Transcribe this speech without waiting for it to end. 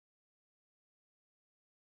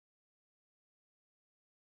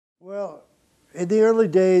Well, in the early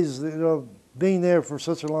days, being there for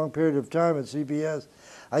such a long period of time at CBS,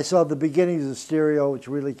 I saw the beginnings of stereo, which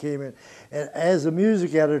really came in. And as a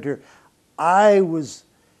music editor, I was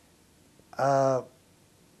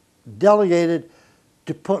delegated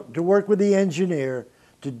to work with the engineer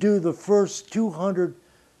to do the first 200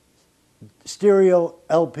 stereo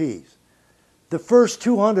LPs. The first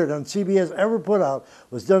 200 on CBS ever put out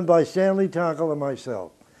was done by Stanley Tonkel and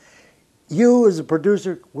myself. You, as a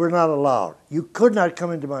producer, were not allowed. You could not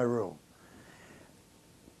come into my room.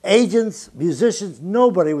 Agents, musicians,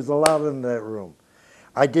 nobody was allowed in that room.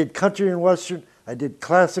 I did country and western, I did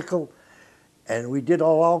classical, and we did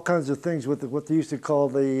all kinds of things with what they used to call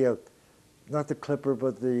the, not the clipper,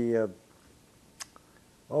 but the, it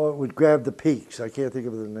would grab the peaks. I can't think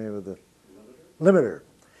of the name of the limiter.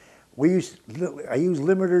 I used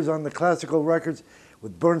limiters on the classical records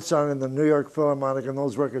with Bernstein and the New York Philharmonic, and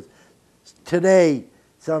those records today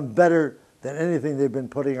sound better than anything they've been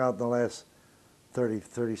putting out in the last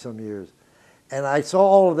 30 some years. And I saw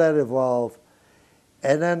all of that evolve.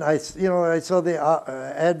 And then I saw the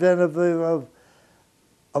advent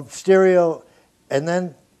of stereo, and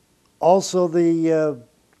then also the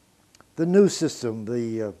new system,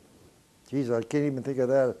 geez, I can't even think of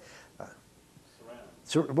that.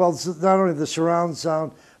 Well, not only the surround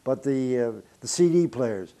sound, but the CD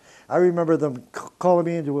players. I remember them calling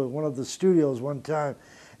me into one of the studios one time,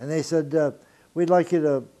 and they said, we'd like you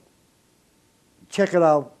to check it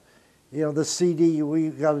out. The CD, we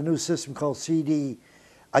got a new system called CD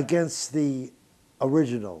against the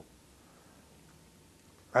original.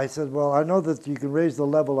 I said, well, I know that you can raise the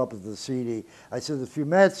level up of the CD. I said, if you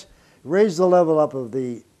raise the level up of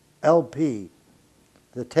the LP,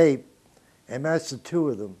 the tape, and match the two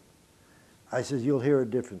of them, I said, you'll hear a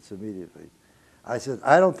difference immediately. I said,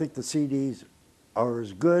 I don't think the CDs are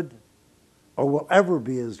as good or will ever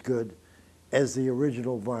be as good as the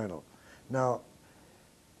original vinyl. Now,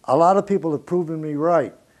 a lot of people have proven me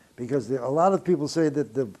right, because a lot of people say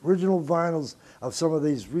that the original vinyls of some of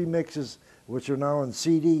these remixes, which are now in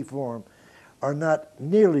CD form, are not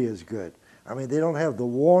nearly as good. I mean, they don't have the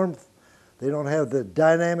warmth, they don't have the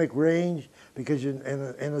dynamic range, because in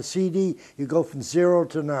a CD, you go from 0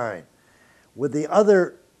 to 9. With the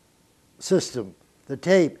other system, the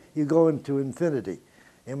tape, you go into infinity.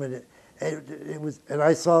 I mean, and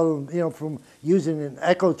I saw them, from using an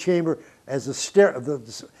echo chamber as a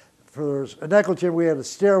for an echo chamber, we had a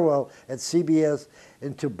stairwell at CBS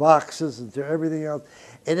into boxes and to everything else.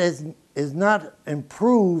 It has not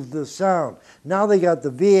improved the sound. Now they got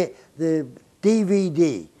the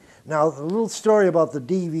DVD. Now, a little story about the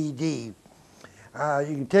DVD.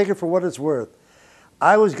 You can take it for what it's worth.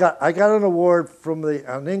 I got an award from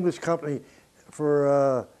an English company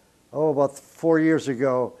for about 4 years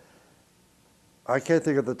ago. I can't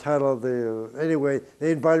think of the title of anyway,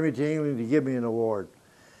 they invited me to England to give me an award.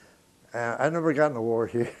 I never got an award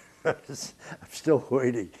here. I'm still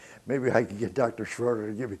waiting. Maybe I can get Dr. Schroeder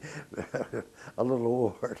to give me a little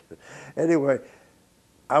award. Anyway,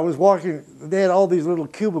 I was walking, they had all these little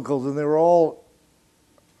cubicles, and they were all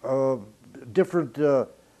different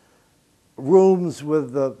rooms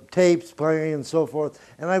with tapes playing and so forth.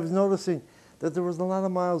 And I was noticing that there was a lot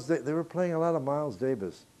of they were playing a lot of Miles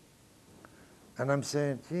Davis. And I'm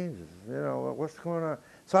saying, Jesus, what's going on?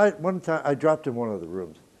 So one time I dropped in one of the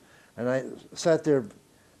rooms, and I sat there.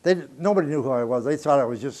 Nobody knew who I was. They thought I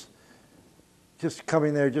was just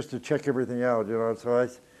coming there just to check everything out, So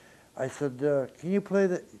I said, can you play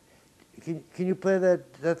that? Can you play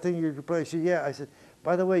that thing you're playing? She said, yeah. I said,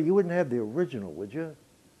 by the way, you wouldn't have the original, would you?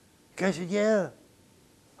 The guy said, yeah.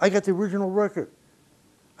 I got the original record.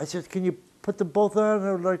 I said, can you put them both on?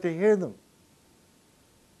 I would like to hear them.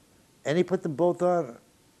 And he put them both on.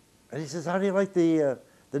 And he says, how do you like the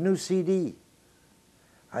new CD?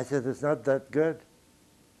 I said, it's not that good.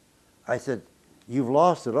 I said, you've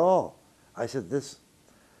lost it all. I said,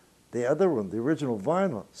 the other one, the original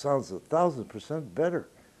vinyl, sounds 1,000% better.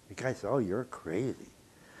 The guy said, oh, you're crazy.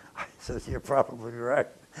 I said, you're probably right.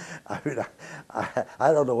 I mean,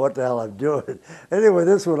 I don't know what the hell I'm doing. Anyway,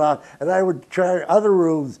 this went on, and I would try other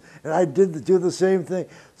rooms, and I do the same thing.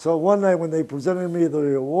 So one night when they presented me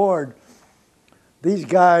the award, these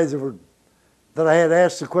guys that I had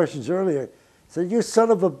asked the questions earlier said, you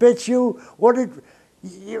son of a bitch, you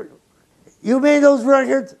made those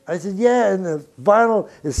records? I said, yeah, and the vinyl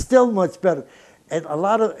is still much better.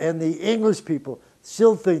 And the English people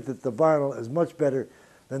still think that the vinyl is much better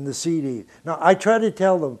than the CD. Now, I try to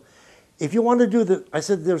tell them, if you want to do I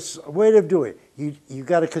said, there's a way of doing it. You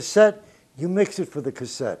got a cassette, you mix it for the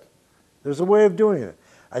cassette. There's a way of doing it.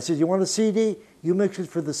 I said, you want a CD? You mix it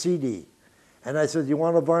for the CD. And I said, you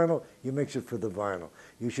want a vinyl? You mix it for the vinyl.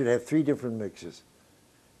 You should have 3 different mixes.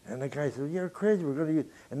 And the guy said, you're crazy, we're going to use...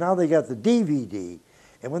 And now they got the DVD.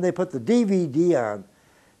 And when they put the DVD on,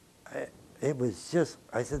 it was just...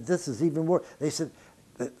 I said, this is even more... They said...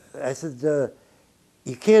 I said,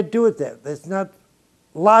 you can't do it that... That's not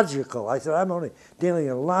logical. I said, I'm only dealing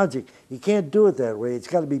in logic. You can't do it that way. It's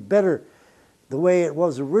got to be better the way it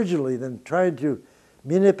was originally than trying to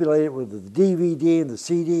manipulate it with the DVD and the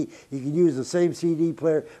CD. You can use the same CD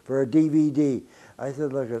player for a DVD. I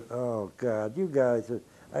said, look at, oh God, you guys are...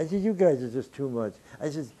 I said, you guys are just too much. I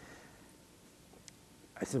said,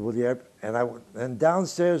 well, yeah. And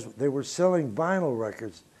downstairs, they were selling vinyl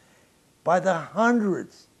records by the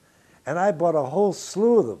hundreds. And I bought a whole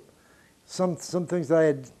slew of them. Some things that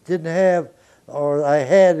I didn't have or I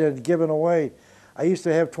had and given away. I used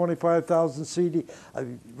to have 25,000 CD,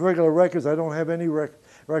 regular records. I don't have any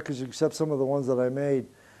records except some of the ones that I made,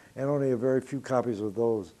 and only a very few copies of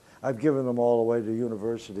those. I've given them all away to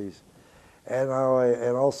universities. And now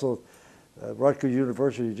and also, Rutgers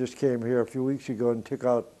University just came here a few weeks ago and took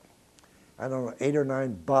out, I don't know, 8 or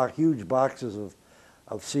 9 huge boxes of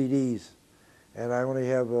CDs. And I only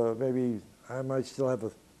have maybe, I might still have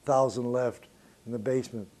 1,000 left in the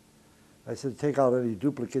basement. I said, take out any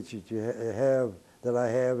duplicates that you have, that I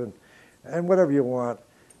have, and whatever you want.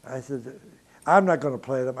 I said, I'm not going to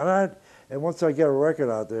play them. And once I get a record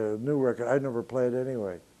out there, a new record, I never play it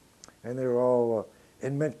anyway. And they were all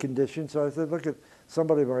in mint condition. So I said, look,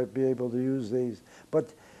 somebody might be able to use these.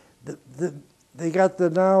 But they got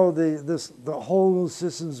the whole new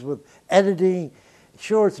systems with editing.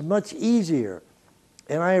 Sure, it's much easier,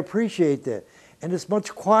 and I appreciate that. And it's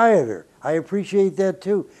much quieter. I appreciate that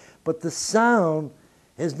too. But the sound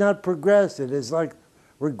has not progressed. It is like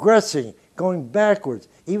regressing, going backwards.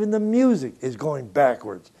 Even the music is going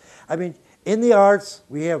backwards. I mean, in the arts,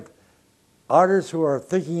 we have artists who are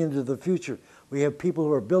thinking into the future. We have people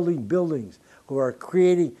who are building buildings, who are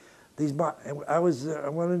creating these. I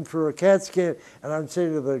went in for a CAT scan, and I'm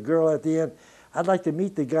saying to the girl at the end, I'd like to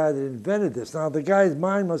meet the guy that invented this. Now, the guy's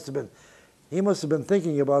mind must have been, he must have been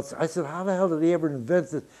thinking about, I said, how the hell did he ever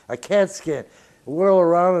invent this, a CAT scan, whirl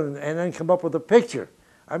around and then come up with a picture?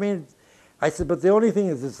 I mean, I said, but the only thing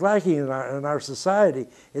that's lacking in our society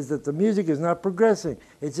is that the music is not progressing.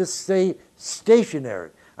 It's just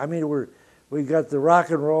stationary. I mean, we've got the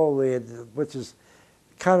rock and roll, which is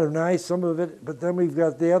kind of nice, some of it, but then we've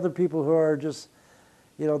got the other people who are just,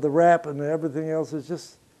 you know, the rap and everything else is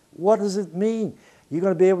just, what does it mean? You're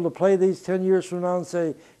going to be able to play these 10 years from now and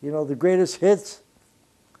say, you know, the greatest hits?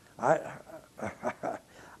 I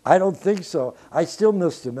don't think so. I still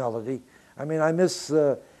miss the melody. I mean, I miss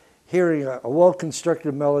hearing a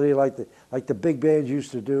well-constructed melody like the big bands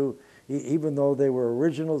used to do, even though they were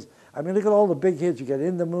originals. I mean, look at all the big hits. You got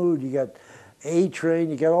In the Mood, you got A-Train,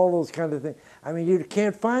 you got all those kind of things. I mean, you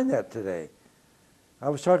can't find that today. I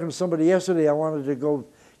was talking to somebody yesterday. I wanted to go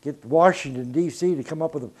get Washington, D.C. to come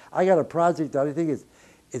up with them. I got a project that I think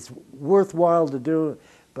it's worthwhile to do,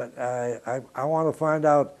 but I want to find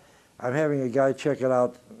out. I'm having a guy check it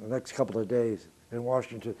out the next couple of days in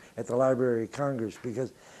Washington at the Library of Congress,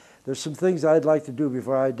 because there's some things I'd like to do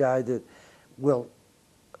before I die that will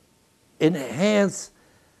enhance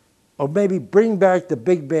or maybe bring back the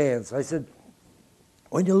big bands. I said,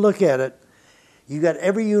 when you look at it, you got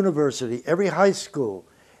every university, every high school,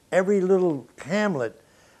 every little hamlet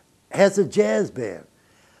has a jazz band.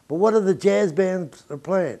 But what are the jazz bands are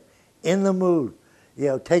playing? In the Mood, you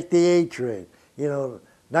know, Take the A-Train, you know,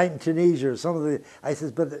 Night in Tunisia, or some of the, I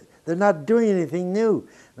said, but they're not doing anything new.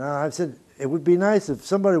 Now, I said, it would be nice if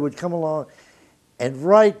somebody would come along and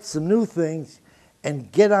write some new things and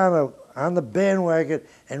get on the bandwagon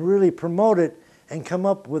and really promote it and come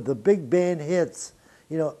up with the big band hits,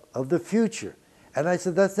 you know, of the future. And I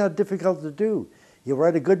said, that's not difficult to do. You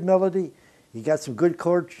write a good melody, you got some good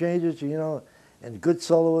chord changes, you know, and good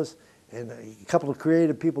soloists, and a couple of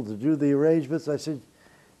creative people to do the arrangements. I said,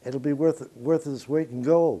 it'll be worth its weight in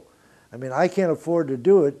gold. I mean, I can't afford to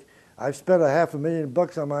do it. I've spent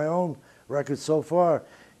 $500,000 on my own records so far.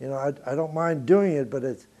 You know, I don't mind doing it, but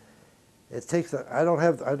it takes. I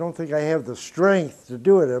don't think I have the strength to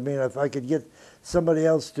do it. I mean, if I could get somebody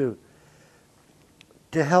else to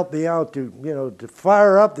help me out, to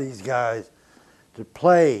fire up these guys, to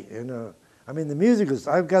play, I mean, the music is.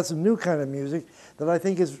 I've got some new kind of music that I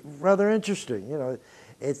think is rather interesting. You know,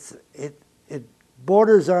 it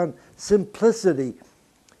borders on simplicity,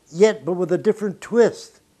 yet but with a different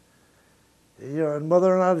twist. You know, and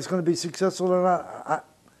whether or not it's going to be successful or not,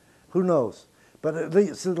 who knows? But at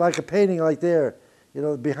least it's like a painting like there, you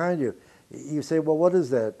know, behind you. You say, well, what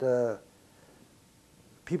is that?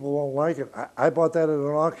 people won't like it. I bought that at an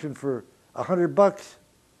auction for $100.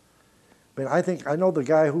 I mean, I know the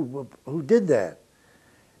guy who did that.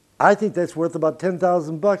 I think that's worth about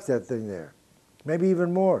 $10,000, that thing there, maybe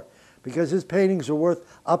even more, because his paintings are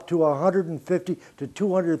worth up to $150,000 to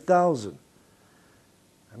 $200,000.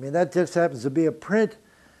 I mean, that just happens to be a print,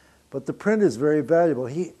 but the print is very valuable.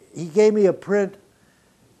 He gave me a print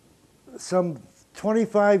some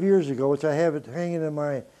 25 years ago, which I have it hanging in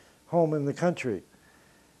my home in the country.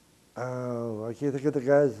 I can't think of the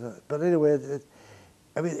guys, but anyway,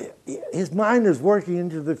 I mean, his mind is working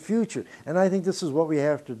into the future, and I think this is what we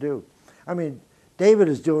have to do. I mean, David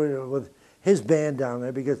is doing it with his band down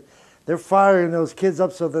there because they're firing those kids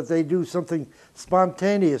up so that they do something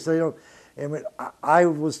spontaneous. They don't. I mean, I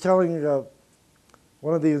was telling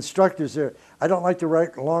one of the instructors there, I don't like to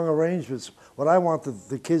write long arrangements. What I want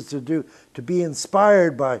the kids to do, to be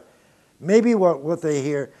inspired by maybe what they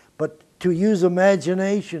hear, but to use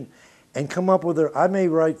imagination and come up with I may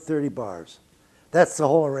write 30 bars. That's the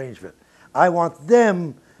whole arrangement. I want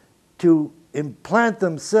them to implant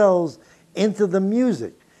themselves into the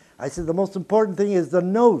music. I said the most important thing is the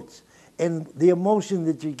notes and the emotion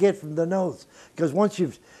that you get from the notes. Because once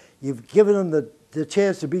you've given them the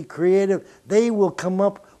chance to be creative, they will come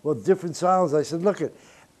up with different sounds. I said, look,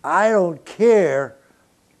 I don't care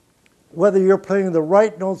whether you're playing the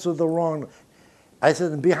right notes or the wrong. I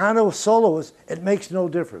said, behind a soloist, it makes no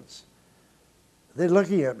difference. They're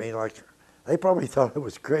looking at me like, they probably thought I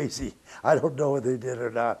was crazy. I don't know whether they did or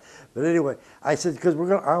not. But anyway, I said, because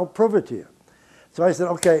I'll prove it to you. So I said,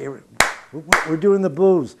 okay, we're doing the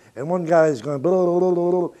blues. And one guy is going, blah, blah, blah,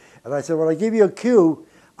 blah, blah. And I said, when I give you a cue,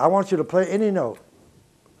 I want you to play any note.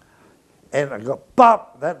 And I go,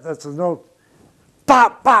 bop, that's a note.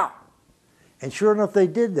 Bop, bop. And sure enough, they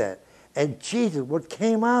did that. And Jesus, what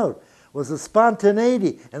came out was a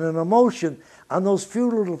spontaneity and an emotion on those few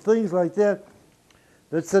little things like that.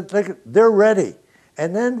 That said, they're ready.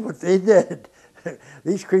 And then what they did,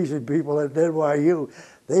 these crazy people at NYU,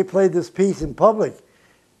 they played this piece in public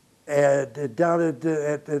down at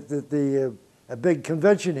the big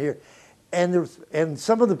convention here. And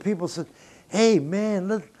some of the people said, hey,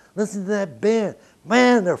 man, listen to that band.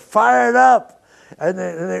 Man, they're fired up. And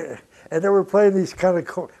they were playing these kind of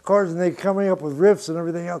chords, and they're coming up with riffs and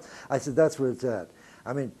everything else. I said, that's where it's at.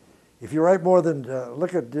 I mean, if you write more than,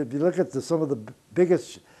 if you look at some of the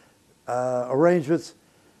biggest arrangements,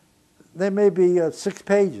 they may be 6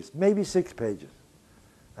 pages, maybe 6 pages.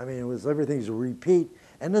 I mean, everything's a repeat.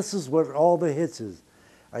 And this is what all the hits is.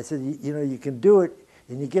 I said, you know, you can do it,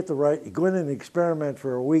 and you get the right, you go in and experiment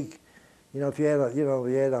for a week. You know, if you had,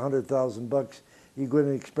 $100,000, you go in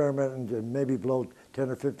and experiment and maybe blow 10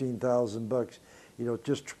 or 15,000 bucks, you know,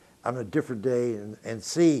 just on a different day and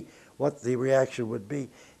see what the reaction would be.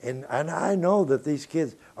 And I know that these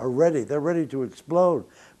kids are ready. They're ready to explode,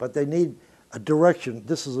 but they need a direction.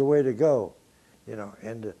 This is the way to go, you know.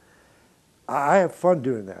 And I have fun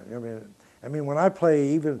doing that. I mean, when I play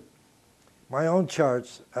even my own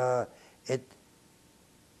charts, I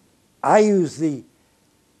use the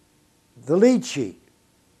lead sheet.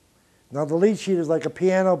 Now the lead sheet is like a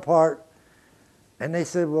piano part, and they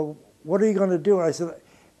said, "Well, what are you going to do?" And I said,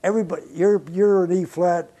 "Everybody, you're an E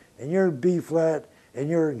flat, and you're in B flat, and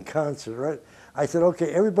you're in concert, right?" I said,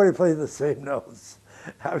 "Okay, everybody plays the same notes."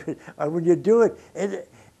 I mean, when you do it,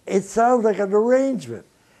 it sounds like an arrangement.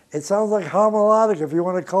 It sounds like harmonic, if you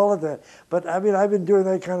want to call it that. But I mean, I've been doing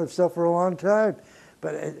that kind of stuff for a long time.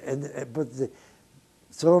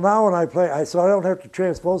 So now when I play, so I don't have to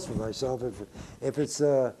transpose for myself. If it's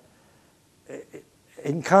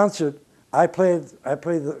in concert, I play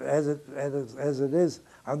as it is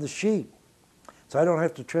on the sheet, so I don't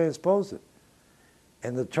have to transpose it.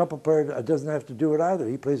 And the trumpet player doesn't have to do it either.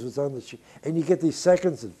 He plays what's on the sheet, and you get these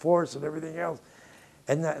seconds and fourths and everything else.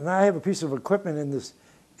 And I have a piece of equipment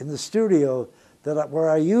in the studio where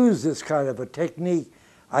I use this kind of a technique.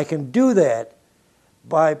 I can do that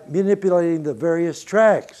by manipulating the various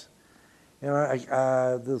tracks. You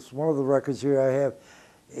know, this one of the records here I have,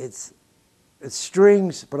 it's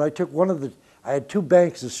strings, but I took I had 2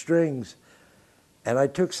 banks of strings, and I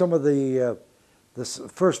took some of the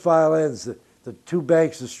first violins, the 2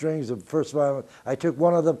 banks of strings of first violin. I took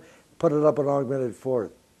one of them, put it up an augmented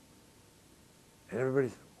fourth. And everybody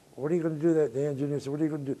said, "What are you going to do that?" The engineer said, "What are you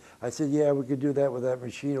going to do?" I said, "Yeah, we could do that with that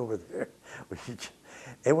machine over there."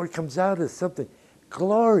 And what comes out is something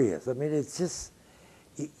glorious. I mean, it's just,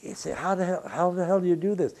 you say, how the hell do you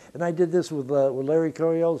do this? And I did this with Larry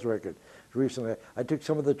Coryell's record recently. I took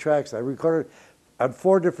some of the tracks. I recorded on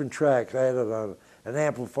 4 different tracks. I had it on an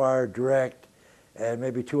amplifier, direct, and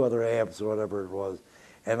maybe 2 other amps or whatever it was.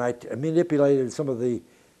 And I manipulated some of the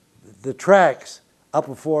the tracks up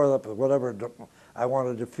before, up whatever I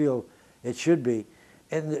wanted to feel it should be.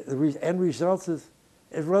 And the end result is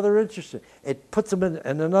rather interesting. It puts them in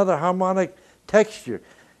another harmonic texture.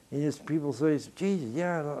 And just people say, "Jesus,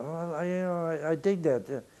 yeah, I dig that.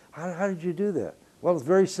 Yeah. How did you do that?" Well, it's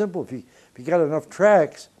very simple. If you got enough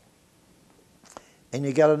tracks and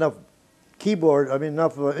you got enough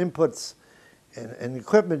enough inputs and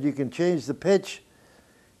equipment, you can change the pitch,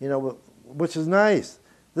 which is nice.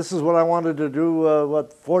 This is what I wanted to do,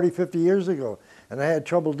 40, 50 years ago, and I had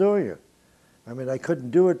trouble doing it. I mean, I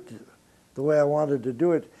couldn't do it the way I wanted to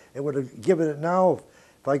do it. It would have given it now,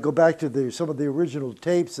 if I go back to some of the original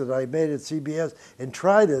tapes that I made at CBS and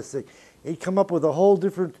try this thing, it'd come up with a whole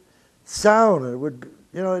different sound. And it would,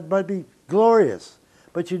 it might be glorious.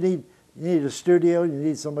 But you need a studio, you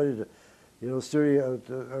need somebody to,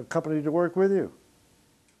 a company to work with you.